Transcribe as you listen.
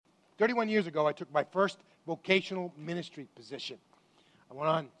31 years ago, I took my first vocational ministry position. I went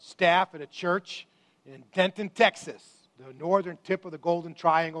on staff at a church in Denton, Texas, the northern tip of the Golden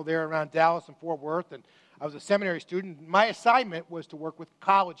Triangle there around Dallas and Fort Worth. And I was a seminary student. My assignment was to work with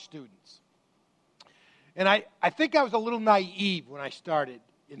college students. And I think I was a little naive when I started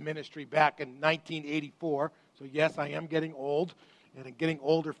in ministry back in 1984. So yes, I am getting old, and I'm getting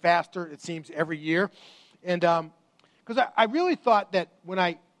older faster, it seems, every year. And because I really thought that when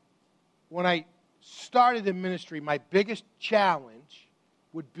I started in ministry, my biggest challenge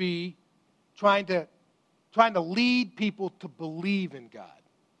would be trying to lead people to believe in God.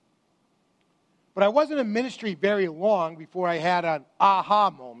 But I wasn't in ministry very long before I had an aha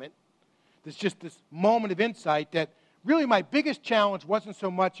moment. There's just this moment of insight that really my biggest challenge wasn't so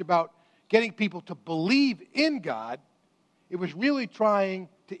much about getting people to believe in God. It was really trying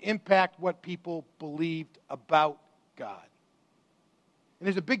to impact what people believed about God. And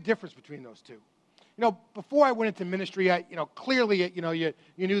there's a big difference between those two. Before I went into ministry, clearly,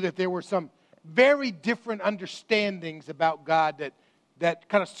 you knew that there were some very different understandings about God that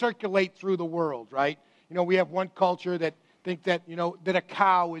kind of circulate through the world, right? We have one culture that think that, that a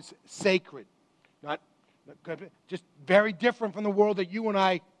cow is sacred. Not very different from the world that you and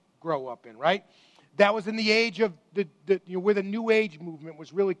I grow up in, right? That was in the age of where the New Age movement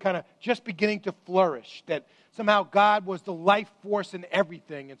was really kind of just beginning to flourish, that somehow God was the life force in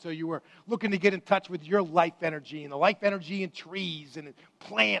everything, and so you were looking to get in touch with your life energy, and the life energy in trees and in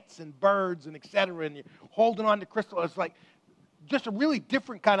plants and birds and et cetera, and you're holding on to crystal. It's like just a really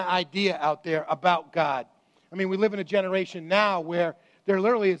different kind of idea out there about God. I mean, we live in a generation now where there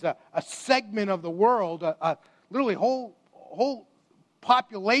literally is a segment of the world, literally whole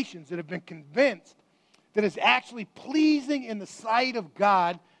populations that have been convinced that it's actually pleasing in the sight of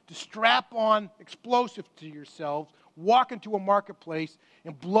God to strap on explosives to yourselves, walk into a marketplace,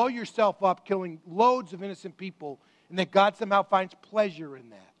 and blow yourself up, killing loads of innocent people, and that God somehow finds pleasure in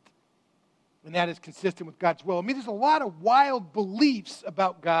that. And that is consistent with God's will. I mean, there's a lot of wild beliefs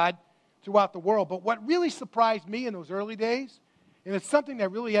about God throughout the world, but what really surprised me in those early days, and it's something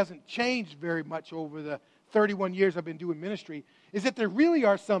that really hasn't changed very much over the 31 years I've been doing ministry, is that there really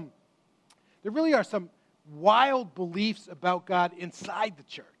are some wild beliefs about God inside the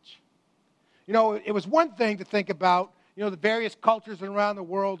church. It was one thing to think about, the various cultures around the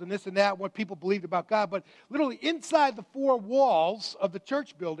world and this and that, what people believed about God, but literally inside the four walls of the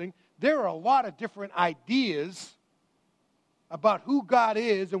church building, there are a lot of different ideas about who God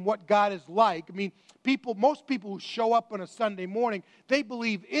is and what God is like. I mean, most people who show up on a Sunday morning, they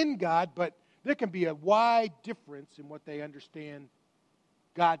believe in God, but there can be a wide difference in what they understand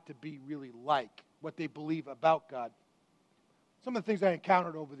God to be really like, what they believe about God. Some of the things I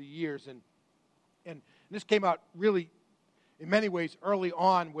encountered over the years, and this came out really, in many ways, early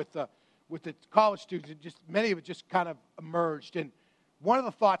on with the college students. Many of it just kind of emerged. And one of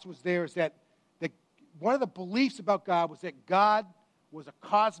the thoughts was there is that one of the beliefs about God was that God was a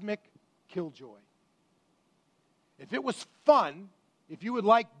cosmic killjoy. If it was fun, if you would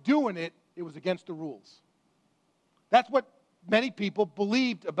like doing it, it was against the rules. That's what many people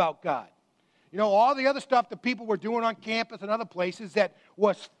believed about God. All the other stuff that people were doing on campus and other places that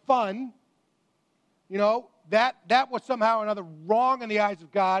was fun, that was somehow or another wrong in the eyes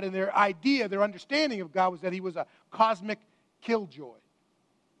of God, and their understanding of God was that he was a cosmic killjoy.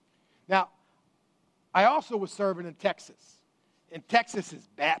 Now, I also was serving in Texas. And Texas is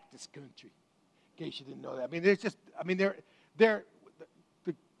Baptist country, in case you didn't know that.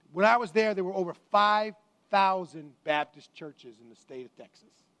 When I was there were over 5,000 Baptist churches in the state of Texas.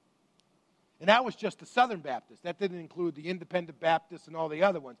 And that was just the Southern Baptist. That didn't include the Independent Baptists and all the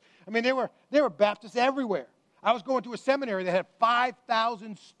other ones. I mean, there were Baptists everywhere. I was going to a seminary that had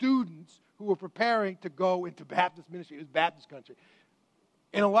 5,000 students who were preparing to go into Baptist ministry. It was Baptist country.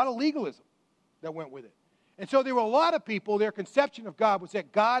 And a lot of legalism that went with it. And so there were a lot of people, their conception of God was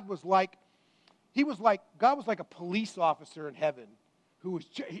that God was like a police officer in heaven who was,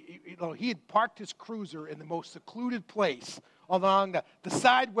 he had parked his cruiser in the most secluded place along the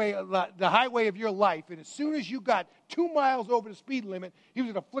highway of your life, and as soon as you got 2 miles over the speed limit, he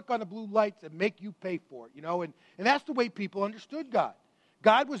was going to flick on the blue lights and make you pay for it, and that's the way people understood God.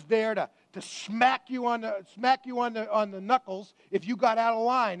 God was there to smack you on the knuckles if you got out of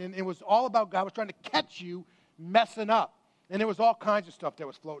line, and it was all about God was trying to catch you messing up, and there was all kinds of stuff that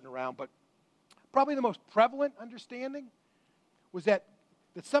was floating around, but probably the most prevalent understanding was that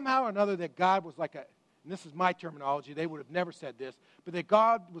somehow or another that God was like and this is my terminology, they would have never said this, but that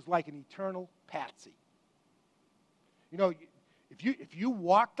God was like an eternal patsy. If you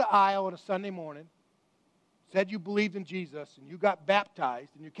walk the aisle on a Sunday morning, said you believed in Jesus and you got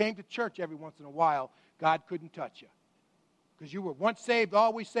baptized and you came to church every once in a while, God couldn't touch you. Because you were once saved,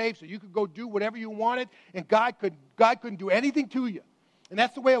 always saved, so you could go do whatever you wanted, and God couldn't do anything to you. And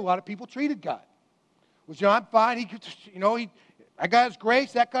that's the way a lot of people treated God. Was, I'm fine. He could, I got His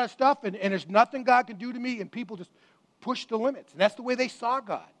grace, that kind of stuff, and there's nothing God can do to me, and people just push the limits. And that's the way they saw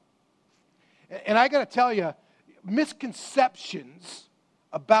God. And I got to tell you, misconceptions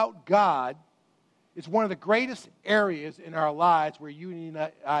about God is one of the greatest areas in our lives where you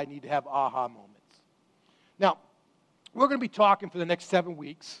and I need to have aha moments. Now, we're going to be talking for the next 7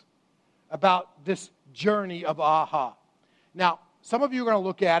 weeks about this journey of aha. Now, some of you are going to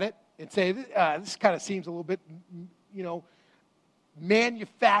look at it and say, this kind of seems a little bit,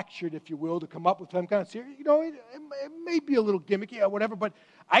 manufactured, if you will, to come up with some kind of series. It may be a little gimmicky or whatever, but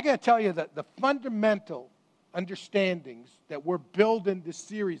I got to tell you that the fundamental understandings that we're building this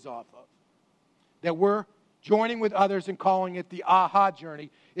series off of, that we're joining with others and calling it the aha journey,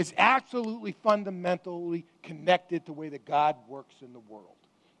 is absolutely fundamentally connected to the way that God works in the world.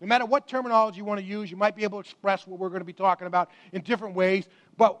 No matter what terminology you want to use, you might be able to express what we're going to be talking about in different ways,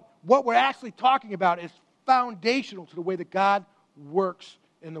 but what we're actually talking about is foundational to the way that God works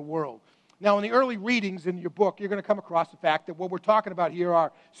in the world. Now, in the early readings in your book, you're going to come across the fact that what we're talking about here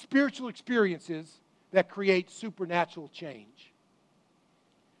are spiritual experiences that create supernatural change.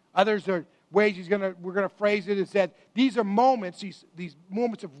 Others are ways we're going to phrase it is that these are moments, these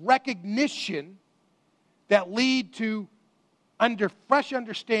moments of recognition that lead to fresh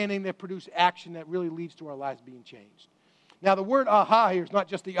understanding that produce action that really leads to our lives being changed. Now, the word aha here is not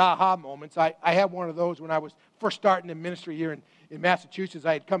just the aha moments. I had one of those when I was first starting in ministry here in Massachusetts.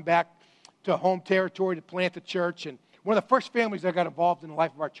 I had come back to home territory to plant a church, and one of the first families that got involved in the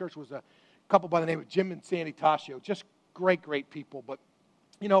life of our church was a couple by the name of Jim and Sandy Tascio. Just great, great people. But,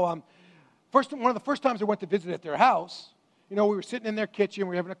 one of the first times I went to visit at their house, we were sitting in their kitchen, we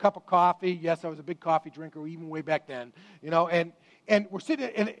were having a cup of coffee. Yes, I was a big coffee drinker even way back then, and we're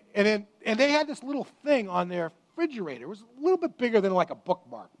sitting, and they had this little thing on their refrigerator. It was a little bit bigger than like a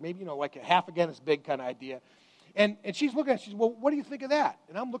bookmark, maybe, like a half again as big kind of idea. And she's looking at it, she says, well, what do you think of that?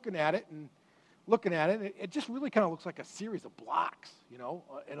 And I'm looking at it, and it just really kind of looks like a series of blocks,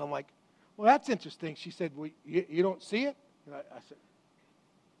 and I'm like, well, that's interesting. She said, well, you don't see it? And I said,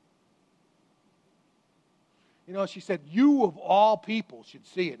 she said, you of all people should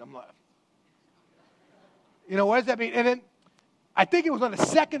see it. I'm like, what does that mean? And then I think it was on the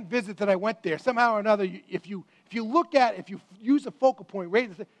second visit that I went there. Somehow or another, if you use a focal point,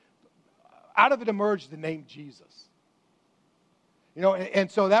 out of it emerged the name Jesus.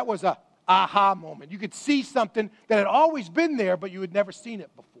 And so that was a aha moment. You could see something that had always been there, but you had never seen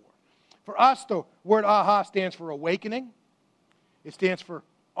it before. For us, the word aha stands for awakening. It stands for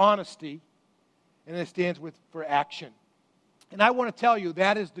honesty. And it stands for action. And I want to tell you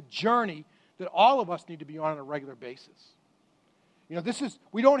that is the journey that all of us need to be on a regular basis.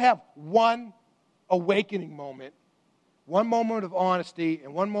 We don't have one awakening moment, one moment of honesty,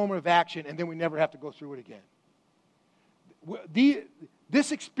 and one moment of action, and then we never have to go through it again.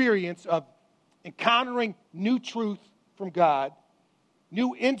 This experience of encountering new truth from God,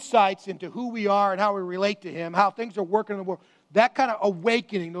 new insights into who we are and how we relate to Him, how things are working in the world, that kind of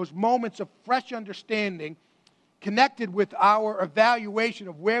awakening, those moments of fresh understanding connected with our evaluation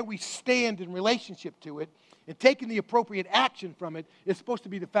of where we stand in relationship to it and taking the appropriate action from it is supposed to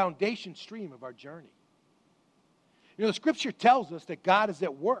be the foundation stream of our journey. The Scripture tells us that God is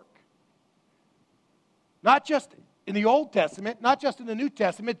at work. Not just in the Old Testament, not just in the New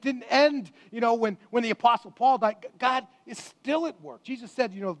Testament. It didn't end, when the Apostle Paul died. God is still at work. Jesus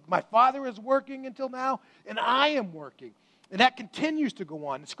said, my Father is working until now, and I am working. And that continues to go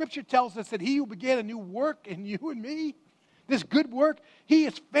on. The Scripture tells us that He who began a new work in you and me, this good work, He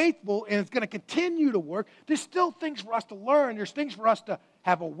is faithful and is going to continue to work. There's still things for us to learn. There's things for us to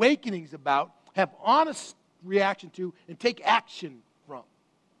have awakenings about, have honest reaction to, and take action from.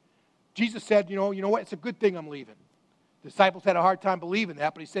 Jesus said, you know what? It's a good thing I'm leaving. The disciples had a hard time believing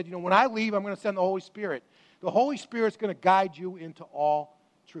that, but He said, when I leave, I'm going to send the Holy Spirit. The Holy Spirit's going to guide you into all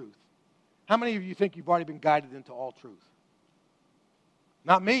truth. How many of you think you've already been guided into all truth?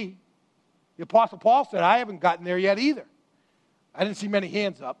 Not me. The Apostle Paul said, I haven't gotten there yet either. I didn't see many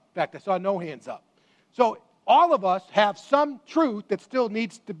hands up. In fact, I saw no hands up. So all of us have some truth that still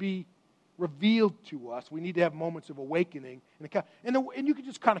needs to be revealed to us. We need to have moments of awakening. And you can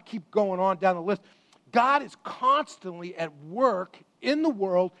just kind of keep going on down the list. God is constantly at work in the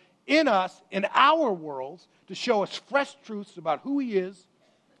world, in us, in our worlds, to show us fresh truths about who He is,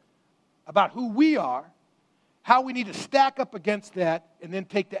 about who we are, how we need to stack up against that and then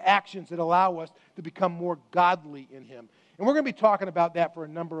take the actions that allow us to become more godly in him. And we're going to be talking about that for a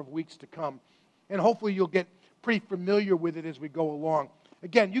number of weeks to come. And hopefully you'll get pretty familiar with it as we go along.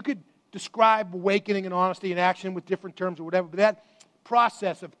 Again, you could describe awakening and honesty in action with different terms or whatever, but that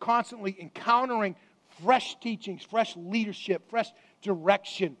process of constantly encountering fresh teachings, fresh leadership, fresh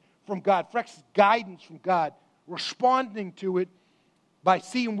direction from God, fresh guidance from God, responding to it by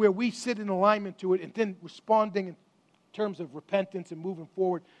seeing where we sit in alignment to it and then responding in terms of repentance and moving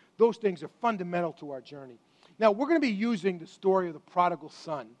forward, those things are fundamental to our journey. Now, we're going to be using the story of the prodigal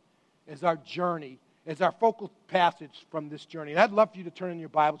son as our journey, as our focal passage from this journey. And I'd love for you to turn in your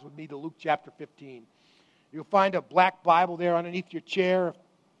Bibles with me to Luke chapter 15. You'll find a black Bible there underneath your chair.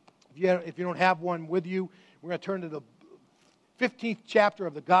 If you don't have one with you, we're going to turn to the 15th chapter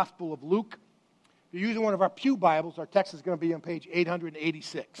of the Gospel of Luke. If you're using one of our pew Bibles, our text is going to be on page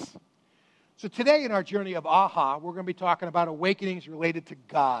 886. So today in our journey of AHA, we're going to be talking about awakenings related to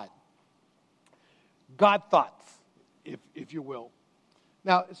God. God thoughts, if you will.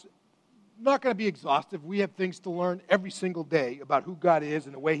 Now, it's not going to be exhaustive. We have things to learn every single day about who God is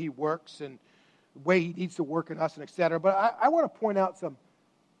and the way he works and the way he needs to work in us and et cetera. But I want to point out some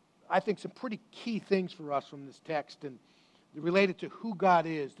pretty key things for us from this text and related to who God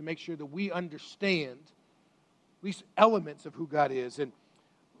is, to make sure that we understand at least elements of who God is. And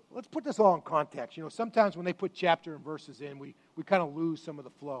let's put this all in context. You know, sometimes when they put chapter and verses in, we kind of lose some of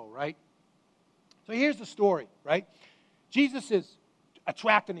the flow, right? So here's the story, right? Jesus is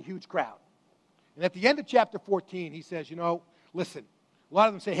attracting a huge crowd. And at the end of chapter 14, he says, listen, a lot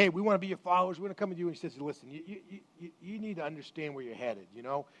of them say, hey, we want to be your followers. We want to come with you. And he says, listen, you need to understand where you're headed,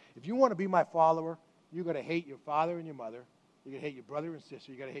 If you want to be my follower, you're going to hate your father and your mother. You're going to hate your brother and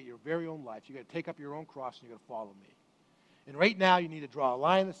sister. You're going to hate your very own life. You're going to take up your own cross and you're going to follow me. And right now, you need to draw a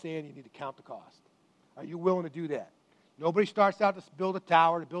line in the sand. You need to count the cost. Are you willing to do that? Nobody starts out to build a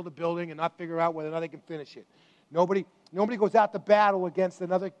tower, to build a building, and not figure out whether or not they can finish it. Nobody goes out to battle against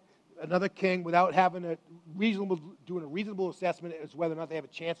another king without doing a reasonable assessment as whether or not they have a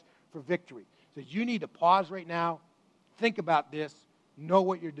chance for victory. So you need to pause right now, think about this, know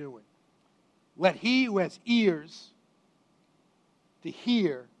what you're doing. Let he who has ears to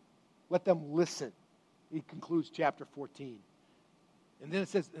hear, let them listen. He concludes chapter 14. And then it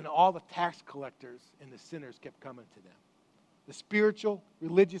says, and all the tax collectors and the sinners kept coming to them. The spiritual,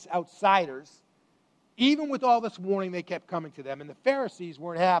 religious outsiders, even with all this warning, they kept coming to them. And the Pharisees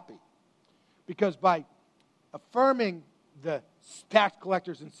weren't happy. Because by affirming the tax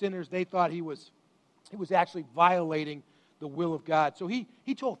collectors and sinners, they thought he was actually violating the will of God. So he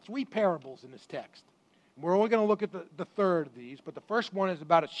told 3 parables in this text. We're only going to look at the third of these, but the first one is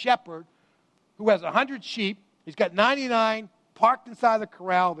about a shepherd who has 100 sheep. He's got 99 parked inside the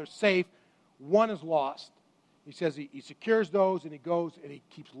corral. They're safe. One is lost. He says he secures those, and he goes, and he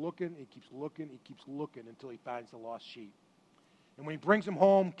keeps looking, he keeps looking, he keeps looking until he finds the lost sheep. And when he brings them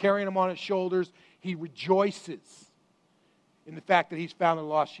home, carrying them on his shoulders, he rejoices in the fact that he's found the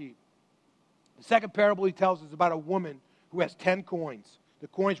lost sheep. The second parable he tells is about a woman who has 10 coins. The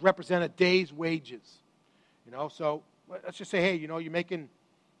coins represent a day's wages. So let's just say, hey, you're making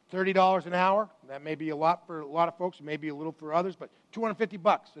 $30 an hour. That may be a lot for a lot of folks, maybe a little for others, but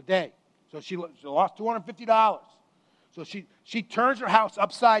 $250 a day. So she lost $250. So she turns her house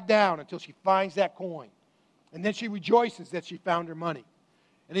upside down until she finds that coin. And then she rejoices that she found her money.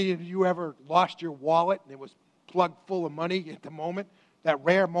 Any of you ever lost your wallet and it was plugged full of money at the moment? That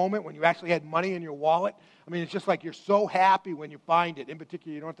rare moment when you actually had money in your wallet? I mean, it's just like you're so happy when you find it. In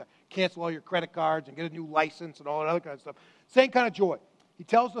particular, you don't have to cancel all your credit cards and get a new license and all that other kind of stuff. Same kind of joy. He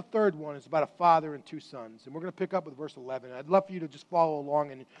tells the third one is about a father and 2 sons. And we're going to pick up with verse 11. I'd love for you to just follow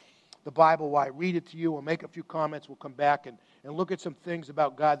along in the Bible while I read it to you. We'll make a few comments. We'll come back and look at some things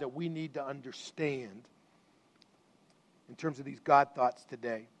about God that we need to understand in terms of these God thoughts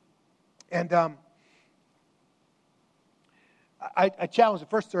today. And I challenged the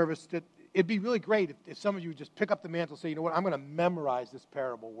first service that it'd be really great if some of you would just pick up the mantle and say, you know what, I'm going to memorize this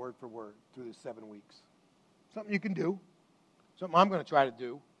parable word for word through the 7 weeks. Something you can do. Something I'm going to try to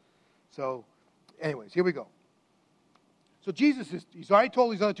do. So, anyways, here we go. So Jesus, he's already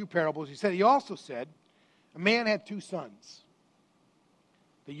told these other 2 parables. He also said, a man had 2 sons.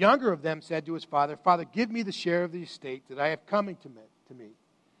 The younger of them said to his father, Father, give me the share of the estate that I have coming to me.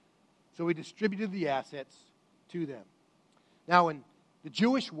 So he distributed the assets to them. Now, in the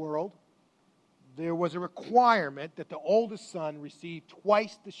Jewish world, there was a requirement that the oldest son receive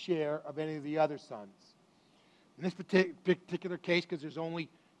twice the share of any of the other sons. In this particular case, because there's only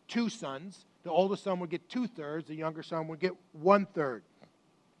 2 sons, the oldest son would get 2/3, the younger son would get 1/3.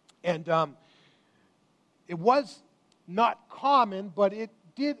 And it was not common, but it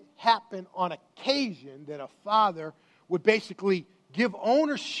did happen on occasion that a father would basically give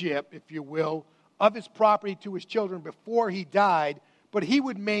ownership, if you will, of his property to his children before he died, but he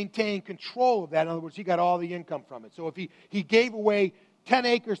would maintain control of that. In other words, he got all the income from it. So if he gave away 10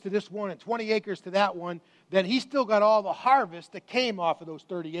 acres to this one and 20 acres to that one, then he still got all the harvest that came off of those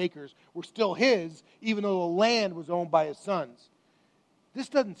 30 acres were still his, even though the land was owned by his sons. This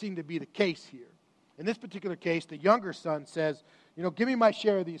doesn't seem to be the case here. In this particular case, the younger son says, give me my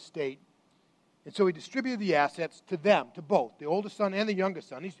share of the estate. And so he distributed the assets to them, to both, the oldest son and the youngest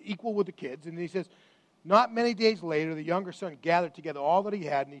son. He's equal with the kids. And he says, not many days later, the younger son gathered together all that he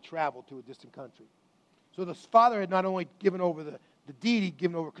had, and he traveled to a distant country. So the father had not only given over the deed, he'd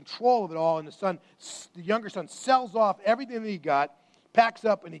given over control of it all, and the younger son sells off everything that he got, packs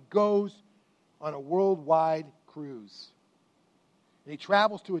up, and he goes on a worldwide cruise. And he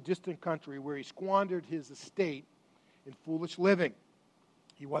travels to a distant country where he squandered his estate in foolish living.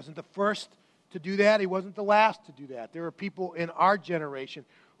 He wasn't the first to do that. He wasn't the last to do that. There are people in our generation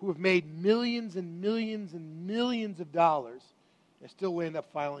who have made millions and millions and millions of dollars and still end up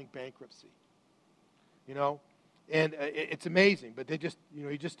filing bankruptcy. And it's amazing. But he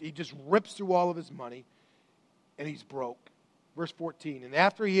just rips through all of his money, and he's broke. Verse 14, and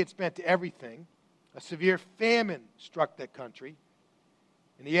after he had spent everything, a severe famine struck that country,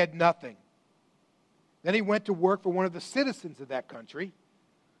 and he had nothing. Then he went to work for one of the citizens of that country,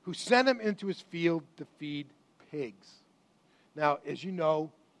 who sent him into his field to feed pigs. Now, as you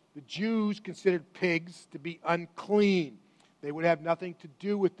know, the Jews considered pigs to be unclean. They would have nothing to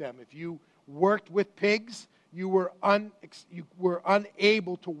do with them. If you worked with pigs, you were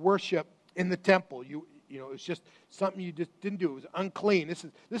unable to worship in the temple. It was just something you just didn't do. It was unclean. This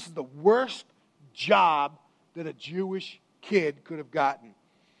is the worst job that a Jewish kid could have gotten.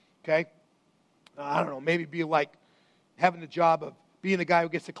 Okay? I don't know, maybe be like having the job of being the guy who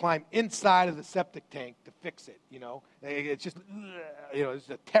gets to climb inside of the septic tank to fix it, It's just, it's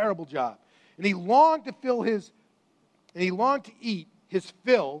a terrible job. And he longed to eat his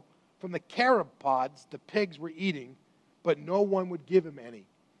fill from the carob pods the pigs were eating, but no one would give him any.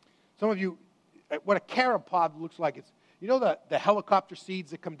 Some of you, what a carob pod looks like, it's, the helicopter seeds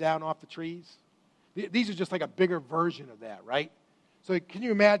that come down off the trees? These are just like a bigger version of that, right? So can you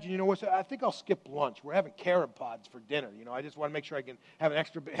imagine, I think I'll skip lunch. We're having carob pods for dinner. I just want to make sure I can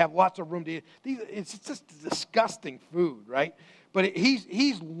have lots of room to eat. It's just disgusting food, right? But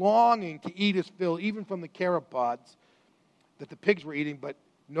he's longing to eat his fill, even from the carob pods that the pigs were eating, but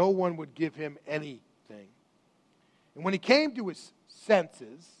no one would give him anything. And when he came to his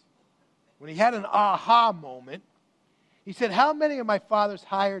senses, when he had an aha moment, he said, how many of my father's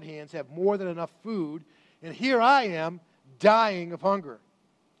hired hands have more than enough food, and here I am, dying of hunger?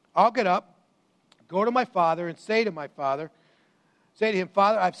 I'll get up, go to my father, and say to him,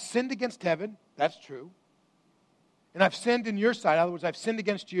 Father, I've sinned against heaven. That's true. And I've sinned in your sight. In other words, I've sinned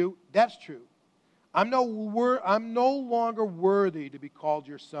against you. That's true. I'm no longer worthy to be called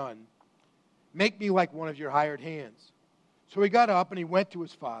your son. Make me like one of your hired hands. So he got up and he went to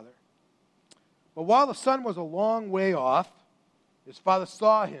his father. But while the son was a long way off, his father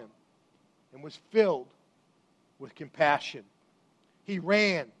saw him and was filled with compassion. He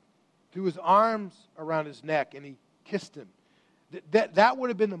ran, threw his arms around his neck, and he kissed him. That would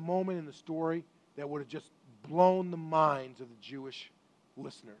have been the moment in the story that would have just blown the minds of the Jewish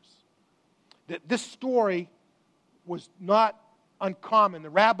listeners. This story was not uncommon. The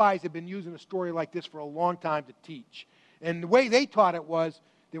rabbis had been using a story like this for a long time to teach. And the way they taught it was,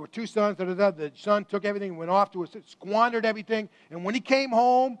 there were two sons, the son took everything, went off to squandered everything, and when he came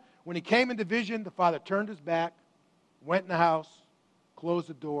home, when he came into vision, the father turned his back, went in the house, closed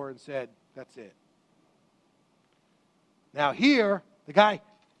the door, and said, that's it. Now here, the guy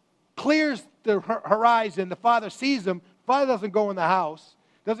clears the horizon. The father sees him. The father doesn't go in the house,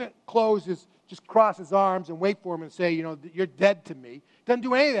 doesn't just cross his arms and wait for him and say, you're dead to me. Doesn't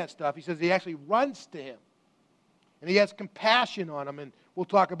do any of that stuff. He says he actually runs to him. And he has compassion on him. And we'll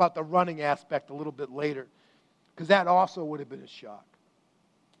talk about the running aspect a little bit later, because that also would have been a shock.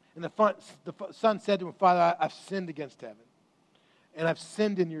 And the son said to him, Father, I've sinned against heaven, and I've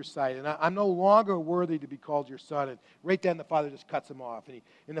sinned in your sight, and I'm no longer worthy to be called your son. And right then the father just cuts him off.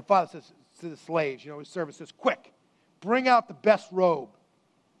 And the father says to the slaves, his servant says, quick, bring out the best robe.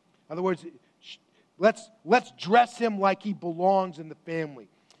 In other words, let's dress him like he belongs in the family.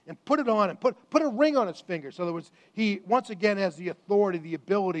 And put it on him. Put a ring on his finger. So in other words, he once again has the authority, the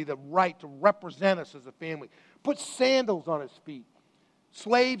ability, the right to represent us as a family. Put sandals on his feet.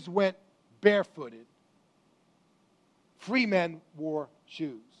 Slaves went barefooted. Free men wore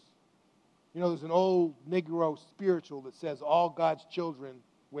shoes. You know, there's an old Negro spiritual that says all God's children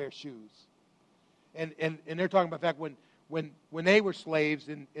wear shoes. And they're talking about the fact when they were slaves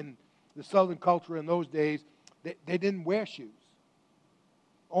in the Southern culture in those days, they didn't wear shoes.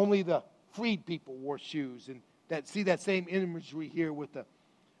 Only the freed people wore shoes. And see that same imagery here with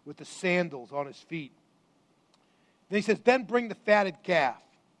the sandals on his feet. Then he says, then bring the fatted calf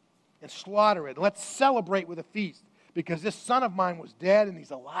and slaughter it. Let's celebrate with a feast, because this son of mine was dead and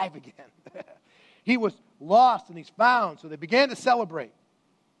he's alive again. He was lost and he's found. So they began to celebrate.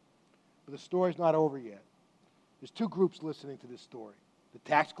 But the story's not over yet. There's two groups listening to this story: the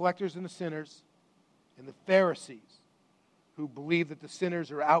tax collectors and the sinners, and the Pharisees, who believe that the sinners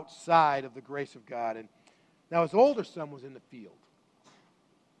are outside of the grace of God. And now his older son was in the field.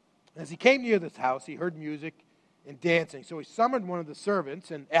 As he came near this house, he heard music and dancing. So he summoned one of the servants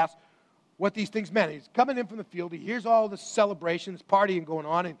and asked what these things meant. He's coming in from the field. He hears all this celebration, this partying going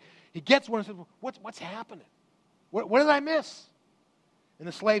on, and he gets one and says, what's happening? What did I miss? And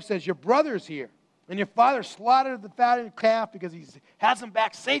the slave says, your brother's here, and your father slaughtered the fattened calf because he has him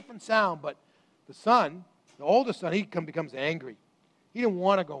back safe and sound. But the son, the oldest son, he becomes angry. He didn't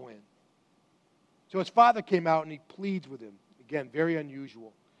want to go in. So his father came out and he pleads with him. Again, very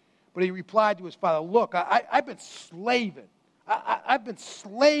unusual. But he replied to his father, look, I've been slaving. I've been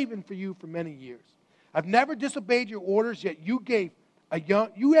slaving for you for many years. I've never disobeyed your orders, yet you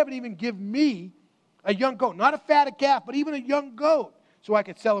haven't even given me a young goat. Not a fatted calf, but even a young goat, so I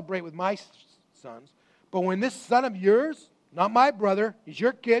could celebrate with my sons. But when this son of yours, not my brother, he's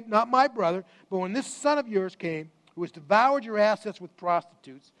your kid, not my brother, but when this son of yours came, who has devoured your assets with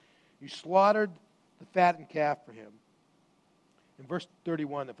prostitutes, you slaughtered the fattened calf for him. In verse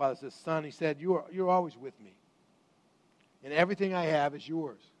 31, the father says, son, he said, you're always with me, and everything I have is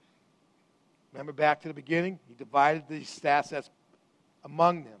yours. Remember back to the beginning? He divided these assets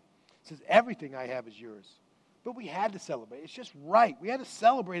among them. He says, everything I have is yours. But we had to celebrate. It's just right. We had to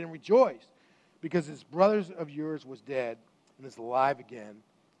celebrate and rejoice, because this brother of yours was dead and is alive again,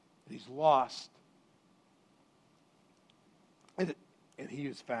 and he's lost, and he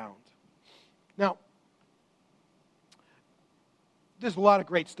is found. Now, there's a lot of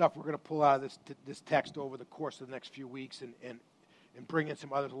great stuff we're going to pull out of this text over the course of the next few weeks and bring in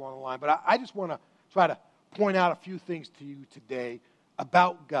some others along the line. But I just want to try to point out a few things to you today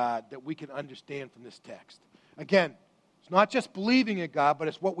about God that we can understand from this text. Again, it's not just believing in God, but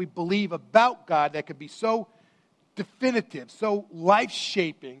it's what we believe about God that could be so definitive, so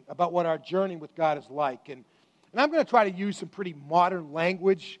life-shaping about what our journey with God is like. And I'm going to try to use some pretty modern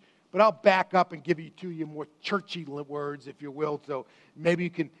language, but I'll back up and give you more churchy words, if you will, so maybe you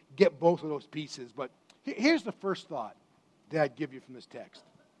can get both of those pieces. But here's the first thought that I'd give you from this text.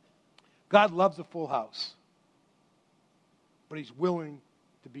 God loves a full house, but he's willing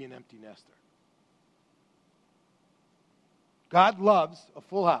to be an empty nester. God loves a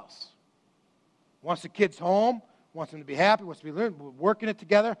full house. Wants the kids home, wants them to be happy, wants to be learning, we're working it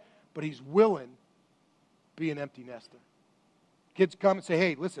together, but he's willing to be an empty nester. Kids come and say,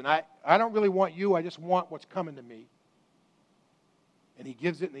 hey, listen, I don't really want you, I just want what's coming to me. And he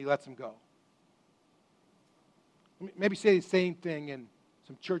gives it and he lets them go. Maybe say the same thing in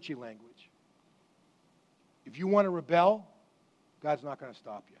some churchy language. If you want to rebel, God's not going to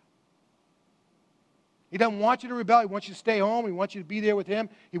stop you. He doesn't want you to rebel. He wants you to stay home. He wants you to be there with him.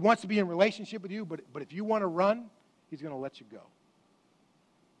 He wants to be in relationship with you. But if you want to run, he's going to let you go.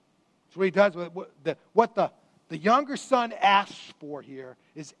 That's what he does. What the younger son asks for here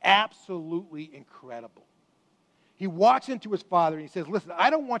is absolutely incredible. He walks into his father and he says, listen,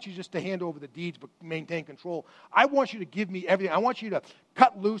 I don't want you just to hand over the deeds but maintain control. I want you to give me everything. I want you to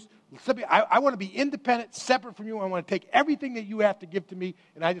cut loose. I want to be independent, separate from you. I want to take everything that you have to give to me,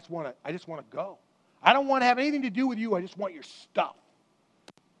 and I just want to go. I don't want to have anything to do with you. I just want your stuff.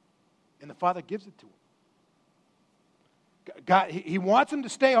 And the father gives it to him. God, he wants him to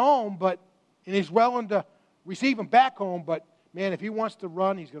stay home, and he's willing to receive him back home, but man, if he wants to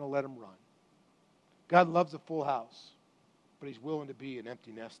run, he's going to let him run. God loves a full house, but he's willing to be an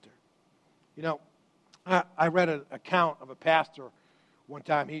empty nester. You know, I read an account of a pastor one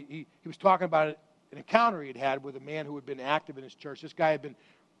time. He was talking about an encounter he had with a man who had been active in his church. This guy had been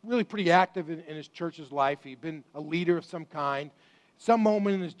really pretty active in his church's life. He'd been a leader of some kind. Some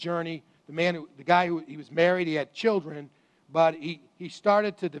moment in his journey, the guy who he was married, he had children, but he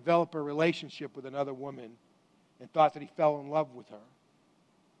started to develop a relationship with another woman and thought that he fell in love with her.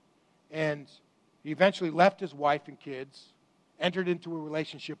 And he eventually left his wife and kids, entered into a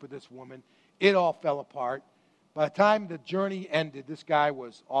relationship with this woman. It all fell apart. By the time the journey ended, this guy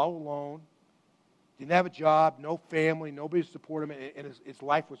was all alone, didn't have a job, no family, nobody to support him, and his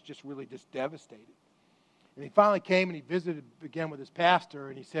life was just really just devastated. And he finally came and he visited again with his pastor,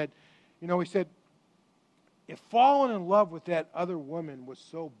 and he said, if falling in love with that other woman was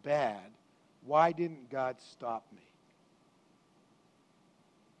so bad, why didn't God stop me?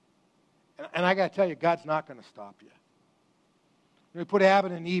 And I got to tell you, God's not going to stop you. He put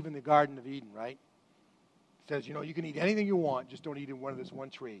Adam and Eve in the Garden of Eden, right? It says, you can eat anything you want, just don't eat in one of this one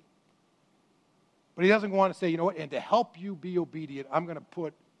tree. But he doesn't want to say, and to help you be obedient, I'm going to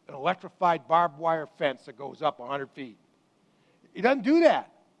put an electrified barbed wire fence that goes up 100 feet. He doesn't do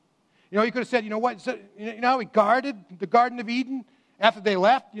that. He could have said, so, how he guarded the Garden of Eden after they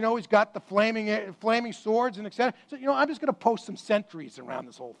left? He's got the flaming swords and etc. So, I'm just going to post some sentries around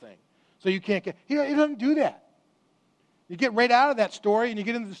this whole thing. So you can't get, he doesn't do that. You get right out of that story and you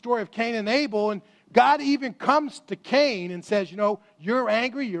get into the story of Cain and Abel, and God even comes to Cain and says, you're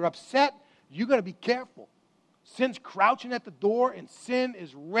angry, you're upset, you got to be careful. Sin's crouching at the door and sin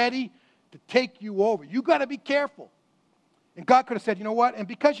is ready to take you over. You got to be careful. And God could have said, and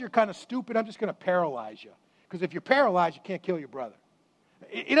because you're kind of stupid, I'm just going to paralyze you. Because if you're paralyzed, you can't kill your brother.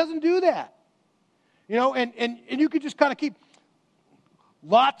 He doesn't do that. And you could just kind of keep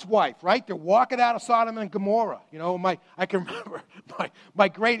Lot's wife, right? They're walking out of Sodom and Gomorrah. I can remember my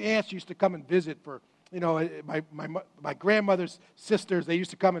great aunts used to come and visit for, my grandmother's sisters. They used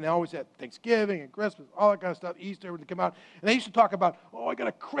to come and they always had Thanksgiving and Christmas, all that kind of stuff, Easter, when they come out. And they used to talk about, I got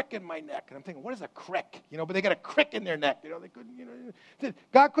a crick in my neck. And I'm thinking, what is a crick? But they got a crick in their neck. They couldn't,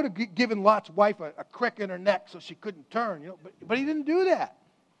 God could have given Lot's wife a crick in her neck so she couldn't turn, but he didn't do that.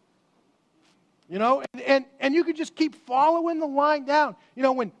 And you could just keep following the line down.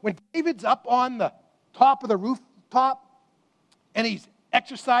 When David's up on the top of the rooftop and he's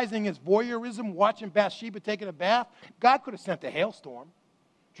exercising his voyeurism, watching Bathsheba taking a bath, God could have sent a hailstorm,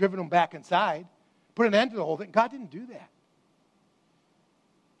 driven him back inside, put an end to the whole thing. God didn't do that.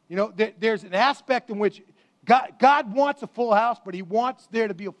 There's an aspect in which God wants a full house, but he wants there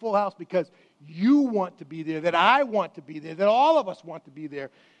to be a full house because you want to be there, that I want to be there, that all of us want to be there.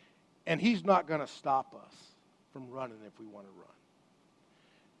 And he's not going to stop us from running if we want to run.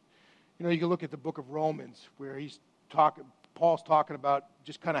 You can look at the book of Romans where Paul's talking about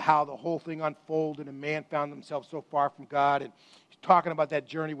just kind of how the whole thing unfolded and man found himself so far from God. And he's talking about that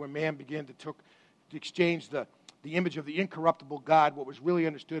journey where man began to exchange the image of the incorruptible God, what was really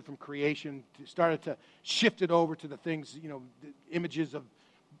understood from creation, started to shift it over to the things, the images of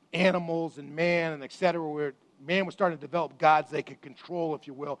animals and man and et cetera, where man was starting to develop gods they could control, if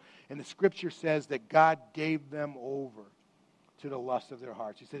you will. And the scripture says that God gave them over to the lust of their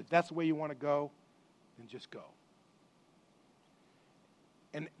hearts. He said, if that's the way you want to go, then just go.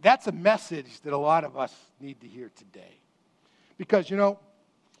 And that's a message that a lot of us need to hear today. Because,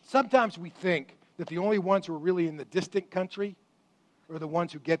 sometimes we think that the only ones who are really in the distant country are the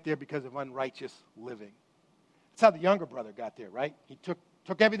ones who get there because of unrighteous living. That's how the younger brother got there, right? He took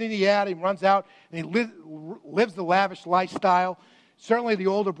everything he had, he runs out, and he lives the lavish lifestyle. Certainly the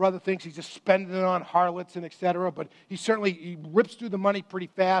older brother thinks he's just spending it on harlots and et cetera, but he rips through the money pretty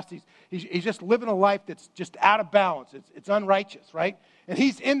fast. He's just living a life that's just out of balance. It's unrighteous, right? And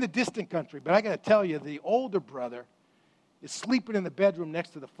he's in the distant country. But I got to tell you, the older brother is sleeping in the bedroom next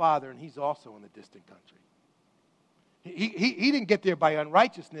to the father, and he's also in the distant country. He didn't get there by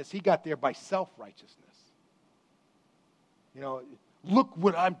unrighteousness. He got there by self-righteousness. Look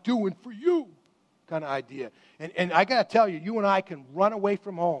what I'm doing for you kind of idea. And I got to tell you, you and I can run away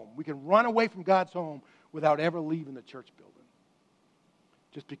from home. We can run away from God's home without ever leaving the church building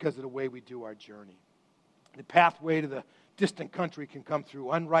just because of the way we do our journey. The pathway to the distant country can come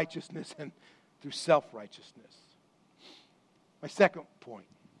through unrighteousness and through self-righteousness. My second point,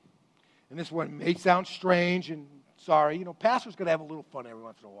 and this one may sound strange and sorry, pastors got to have a little fun every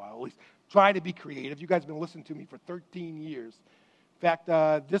once in a while, at least try to be creative. You guys have been listening to me for 13 years. In fact,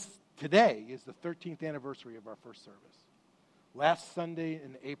 today is the 13th anniversary of our first service. Last Sunday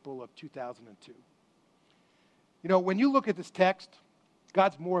in April of 2002. When you look at this text,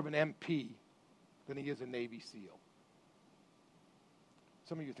 God's more of an MP than he is a Navy SEAL.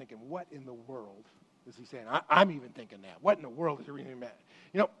 Some of you are thinking, what in the world is he saying? I'm even thinking that. What in the world is he reading that?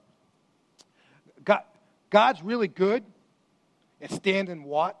 God's really good at standing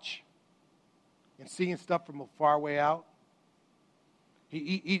watch and seeing stuff from a far way out.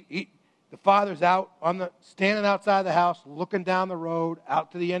 The father's out standing outside the house, looking down the road,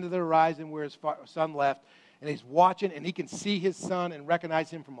 out to the end of the horizon where his son left, and he's watching, and he can see his son and recognize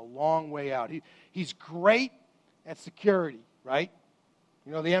him from a long way out. He's great at security, right?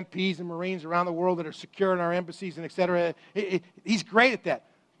 The MPs and Marines around the world that are securing our embassies and et cetera. He's great at that.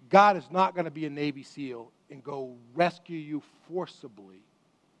 God is not going to be a Navy SEAL and go rescue you forcibly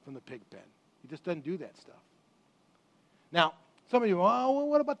from the pig pen. He just doesn't do that stuff. Now, some of you, oh, well,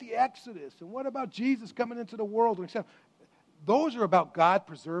 what about the Exodus? And what about Jesus coming into the world? Those are about God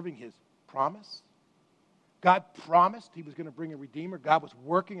preserving his promise. God promised he was going to bring a redeemer. God was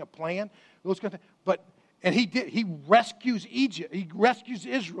working a plan. Those kind of things. And he did. He rescues Egypt. He rescues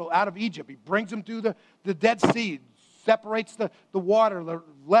Israel out of Egypt. He brings them through the Dead Sea, separates the water, the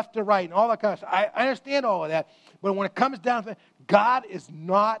left to right, and all that kind of stuff. I understand all of that. But when it comes down to it, God is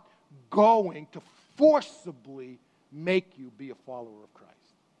not going to forcibly make you be a follower of Christ.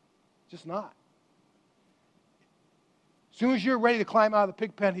 Just not. As soon as you're ready to climb out of the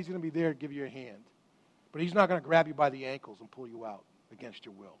pig pen, he's going to be there to give you a hand. But he's not going to grab you by the ankles and pull you out against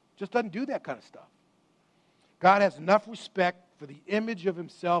your will. Just doesn't do that kind of stuff. God has enough respect for the image of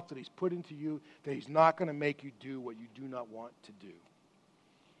himself that he's put into you that he's not going to make you do what you do not want to do.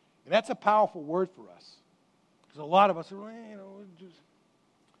 And that's a powerful word for us. Because a lot of us are, just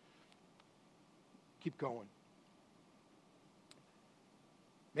keep going.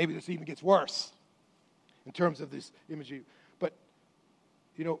 Maybe this even gets worse in terms of this imagery. But,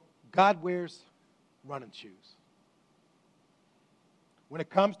 God wears running shoes. When it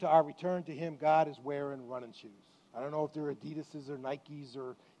comes to our return to him, God is wearing running shoes. I don't know if they're Adidas's or Nikes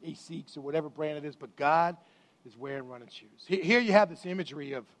or Asics or whatever brand it is, but God is wearing running shoes. Here you have this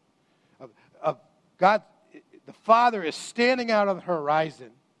imagery of God. The Father is standing out on the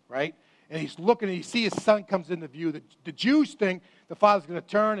horizon, right? And he's looking and you see his son comes into view. The Jews think the Father's going to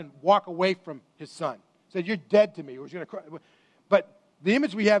turn and walk away from his son. He said, you're dead to me. Or he's going to cry. But the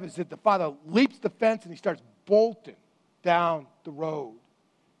image we have is that the Father leaps the fence and he starts bolting down the road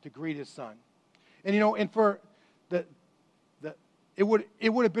to greet his son. And and for it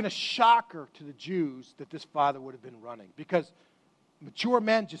would have been a shocker to the Jews that this father would have been running because mature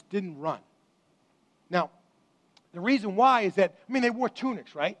men just didn't run. Now, the reason why is that they wore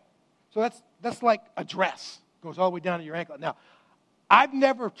tunics, right? So that's like a dress. Goes all the way down to your ankle. Now, I've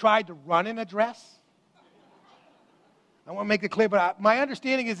never tried to run in a dress. I want to make it clear, but my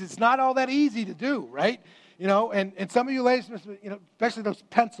understanding is it's not all that easy to do, right? And some of you ladies, especially those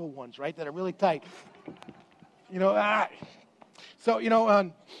pencil ones, right, that are really tight. So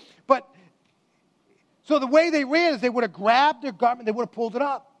the way they ran is they would have grabbed their garment, they would have pulled it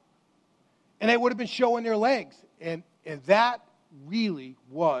up, and they would have been showing their legs, and that really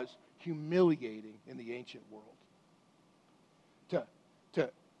was humiliating in the ancient world.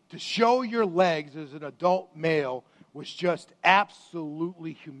 To show your legs as an adult male was just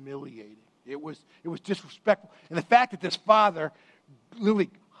absolutely humiliating. It was disrespectful. And the fact that this father literally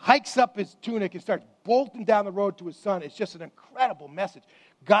hikes up his tunic and starts bolting down the road to his son is just an incredible message.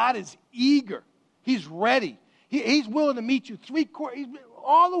 God is eager. He's ready. He's willing to meet you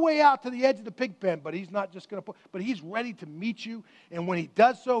all the way out to the edge of the pig pen, but he's not just going to but he's ready to meet you. And when he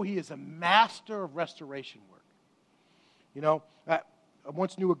does so, he is a master of restoration work. I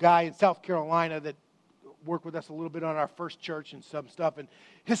once knew a guy in South Carolina that worked with us a little bit on our first church and some stuff, and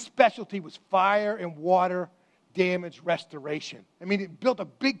his specialty was fire and water damage restoration. He built a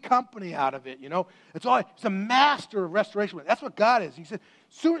big company out of it, It's a master of restoration. That's what God is. He said,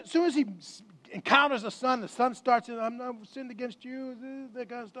 soon as he encounters the son starts in, I'm not sinned against you, that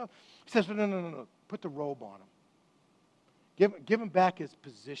kind of stuff. He says, no. Put the robe on him. Give him back his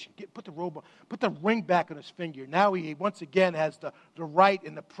position. Put the robe on. Put the ring back on his finger. Now he once again has the right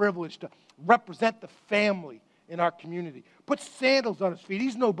and the privilege to represent the family in our community. Put sandals on his feet.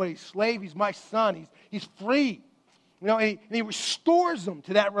 He's nobody's slave. He's my son. He's free. And he restores them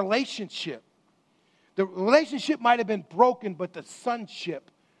to that relationship. The relationship might have been broken, but the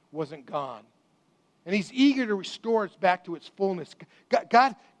sonship wasn't gone. And he's eager to restore us back to its fullness.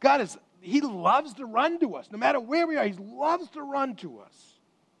 God is, he loves to run to us. No matter where we are, he loves to run to us.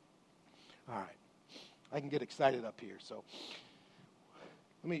 All right. I can get excited up here. So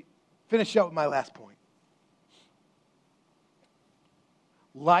let me finish up with my last point.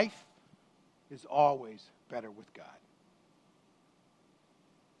 Life is always better with God.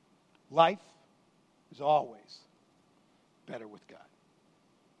 Life is always better with God.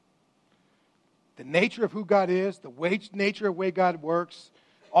 The nature of who God is, the nature of the way God works,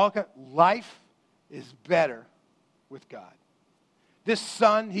 life is better with God. This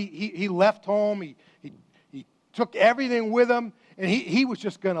son, he left home, he took everything with him, and he was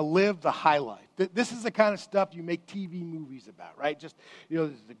just going to live the high life. This is the kind of stuff you make TV movies about, right? Just,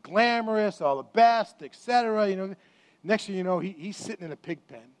 this is the glamorous, all the best, etc. Next thing you know, he's sitting in a pig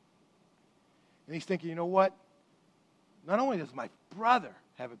pen. And he's thinking, you know what? Not only does my brother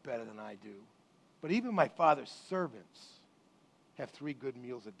have it better than I do, but even my father's servants have 3 good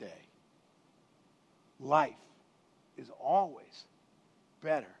meals a day. Life is always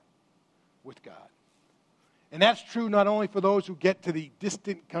better with God. And that's true not only for those who get to the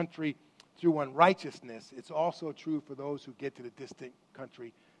distant country through unrighteousness, it's also true for those who get to the distant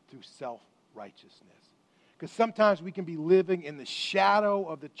country through self-righteousness. Because sometimes we can be living in the shadow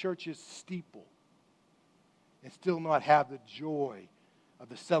of the church's steeple and still not have the joy of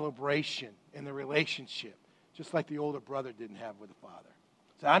the celebration and the relationship, just like the older brother didn't have with the father.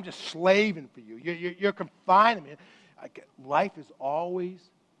 So I'm just slaving for you. You're confining me. Life is always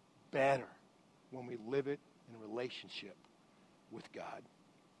better when we live it in relationship with God.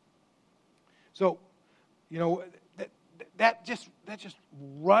 So, that just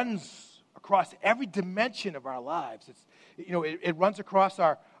runs across every dimension of our lives. It runs across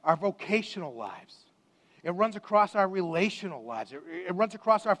our vocational lives. It runs across our relational lives. It runs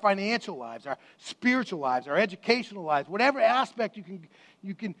across our financial lives, our spiritual lives, our educational lives. Whatever aspect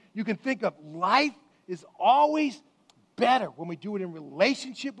you can think of, life is always better when we do it in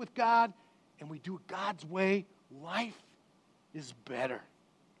relationship with God and we do it God's way. Life is better.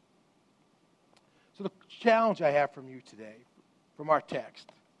 So the challenge I have from you today, from our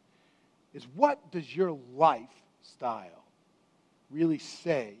text, is what does your lifestyle really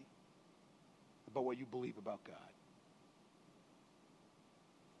say about what you believe about God?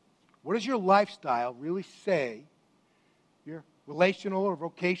 What does your lifestyle really say? Your relational or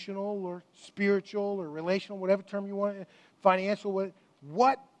vocational or spiritual or relational, whatever term you want, financial,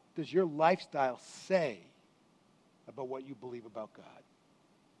 what does your lifestyle say about what you believe about God?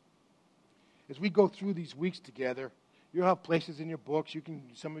 As we go through these weeks together, you'll have places in your books.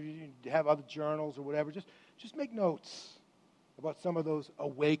 Some of you have other journals or whatever. Just make notes about some of those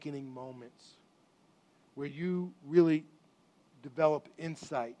awakening moments where you really develop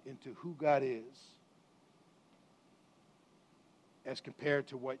insight into who God is as compared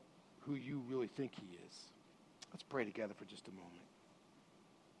to who you really think He is. Let's pray together for just a moment.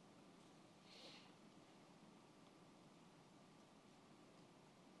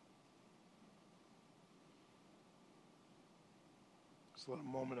 Just let a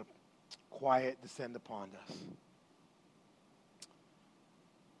moment of quiet descend upon us.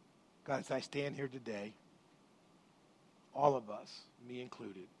 God, as I stand here today, all of us, me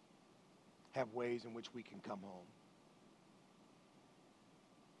included, have ways in which we can come home.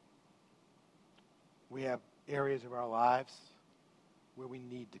 We have areas of our lives where we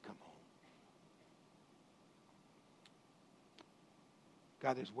need to come home.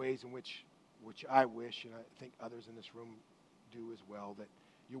 God, there's ways in which I wish, and I think others in this room do as well, that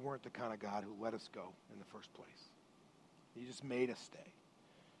you weren't the kind of God who let us go in the first place. You just made us stay.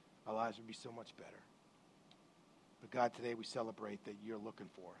 Our lives would be so much better. But God, today we celebrate that you're looking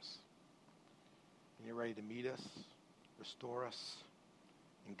for us. And you're ready to meet us, restore us,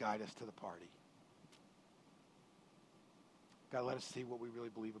 and guide us to the party. God, let us see what we really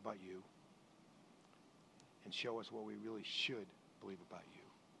believe about you and show us what we really should believe about you.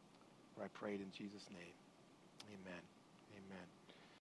 For I pray it in Jesus' name. Amen. Amen.